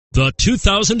The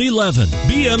 2011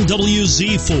 BMW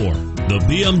Z4. The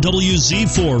BMW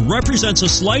Z4 represents a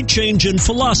slight change in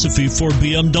philosophy for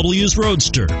BMW's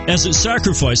Roadster, as it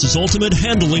sacrifices ultimate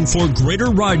handling for greater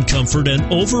ride comfort and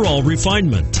overall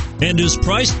refinement, and is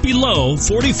priced below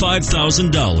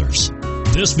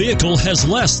 $45,000. This vehicle has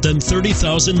less than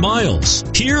 30,000 miles.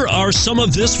 Here are some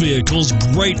of this vehicle's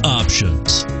great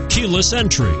options: keyless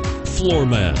entry, floor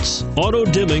mats,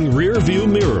 auto-dimming rear view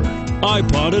mirror,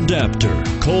 iPod adapter,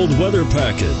 cold weather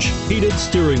package, heated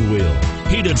steering wheel,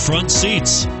 heated front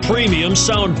seats, premium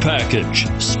sound package,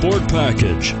 sport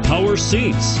package, power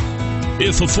seats.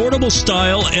 If affordable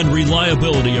style and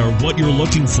reliability are what you're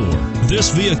looking for,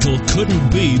 this vehicle couldn't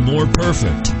be more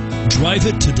perfect. Drive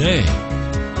it today.